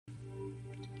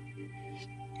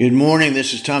Good morning.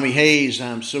 This is Tommy Hayes.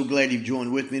 I'm so glad you've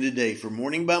joined with me today for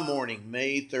Morning by Morning,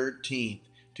 May 13th,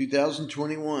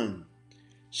 2021.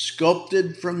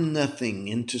 Sculpted from nothing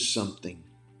into something.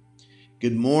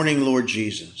 Good morning, Lord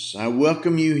Jesus. I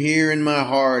welcome you here in my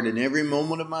heart in every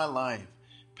moment of my life,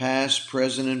 past,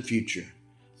 present, and future.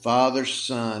 Father,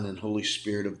 Son, and Holy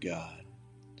Spirit of God.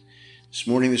 This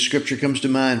morning the scripture comes to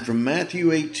mind from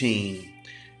Matthew 18.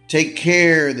 Take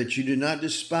care that you do not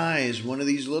despise one of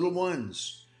these little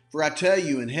ones. For I tell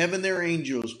you, in heaven their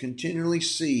angels continually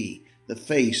see the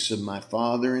face of my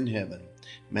Father in heaven.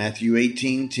 Matthew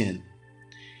 18:10.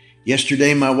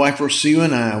 Yesterday, my wife Rocio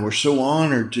and I were so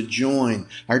honored to join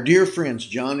our dear friends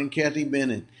John and Kathy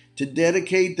Bennett to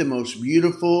dedicate the most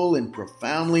beautiful and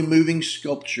profoundly moving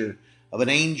sculpture of an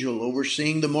angel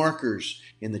overseeing the markers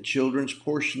in the children's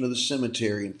portion of the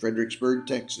cemetery in Fredericksburg,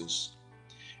 Texas.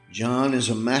 John is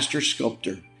a master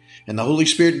sculptor, and the Holy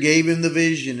Spirit gave him the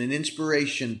vision and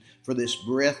inspiration for this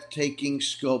breathtaking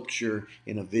sculpture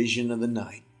in a vision of the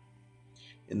night.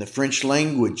 In the French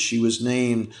language, she was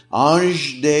named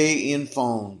Ange des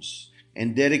Enfants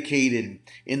and dedicated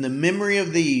in the memory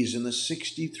of these and the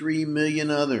 63 million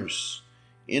others,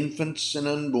 infants and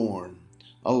unborn,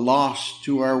 a loss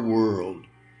to our world.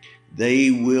 They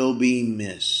will be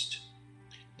missed.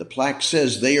 The plaque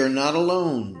says they are not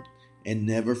alone and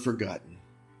never forgotten.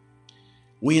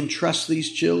 We entrust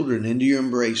these children into your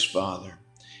embrace, Father,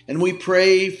 and we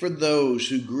pray for those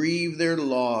who grieve their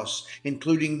loss,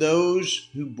 including those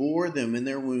who bore them in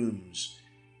their wombs,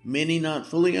 many not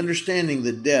fully understanding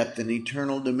the depth and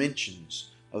eternal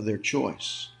dimensions of their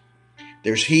choice.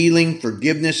 There's healing,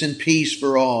 forgiveness, and peace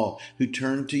for all who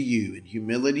turn to you in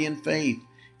humility and faith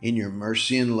in your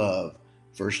mercy and love.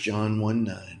 1 John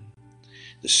 1:9.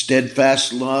 The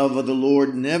steadfast love of the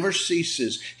Lord never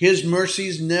ceases. His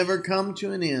mercies never come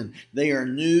to an end. They are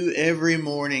new every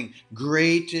morning.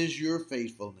 Great is your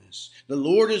faithfulness. The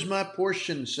Lord is my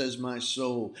portion, says my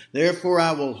soul. Therefore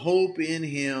I will hope in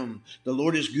him. The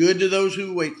Lord is good to those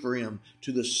who wait for him,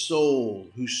 to the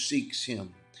soul who seeks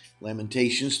him.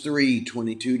 Lamentations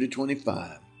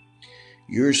 3:22-25.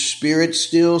 Your Spirit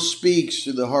still speaks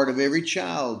to the heart of every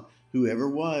child who ever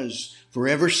was,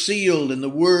 forever sealed in the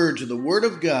words of the Word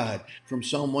of God from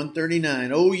Psalm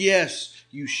 139. Oh yes,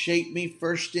 you shaped me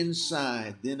first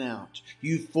inside, then out.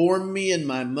 You formed me in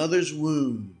my mother's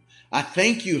womb. I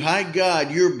thank you, high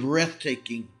God, you're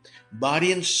breathtaking. Body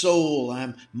and soul,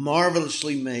 I'm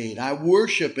marvelously made. I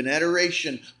worship in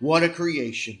adoration. What a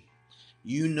creation.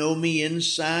 You know me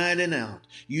inside and out.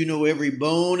 You know every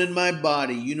bone in my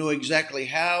body. You know exactly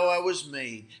how I was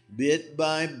made, bit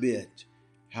by bit.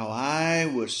 How I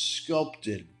was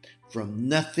sculpted from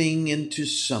nothing into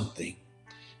something.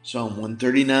 Psalm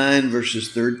 139, verses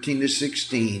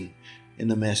 13-16 in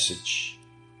the Message.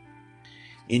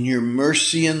 In your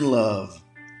mercy and love,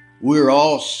 we're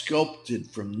all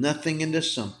sculpted from nothing into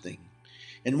something.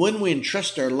 And when we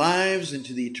entrust our lives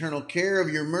into the eternal care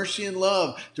of your mercy and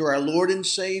love to our Lord and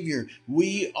Savior,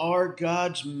 we are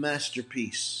God's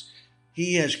masterpiece.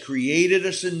 He has created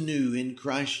us anew in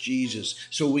Christ Jesus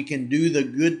so we can do the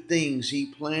good things he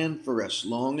planned for us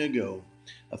long ago.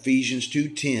 Ephesians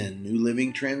 2:10, New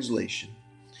Living Translation.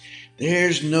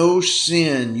 There's no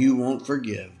sin you won't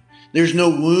forgive. There's no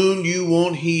wound you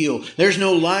won't heal. There's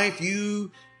no life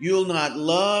you'll not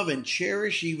love and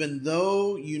cherish, even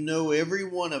though you know every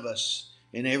one of us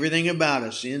and everything about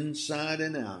us inside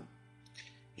and out.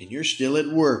 And you're still at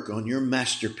work on your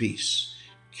masterpiece,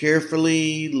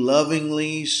 carefully,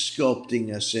 lovingly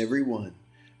sculpting us, everyone,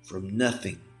 from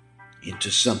nothing into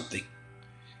something.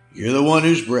 You're the one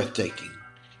who's breathtaking,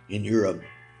 and you're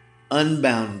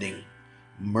unbounding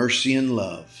mercy and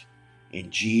love. In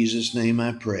Jesus' name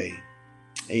I pray.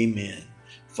 Amen.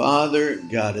 Father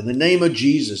God, in the name of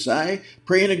Jesus, I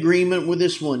pray in agreement with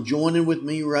this one, joining with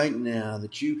me right now,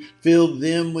 that you fill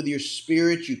them with your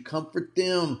Spirit, you comfort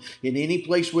them in any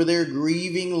place where they're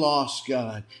grieving loss,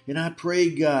 God. And I pray,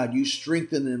 God, you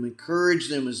strengthen them, encourage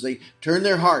them as they turn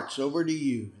their hearts over to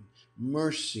you.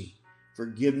 Mercy,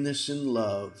 forgiveness, and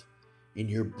love in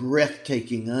your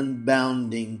breathtaking,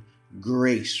 unbounding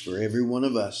grace for every one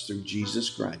of us through Jesus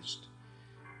Christ.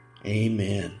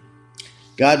 Amen.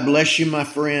 God bless you, my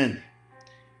friend,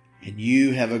 and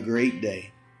you have a great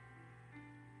day.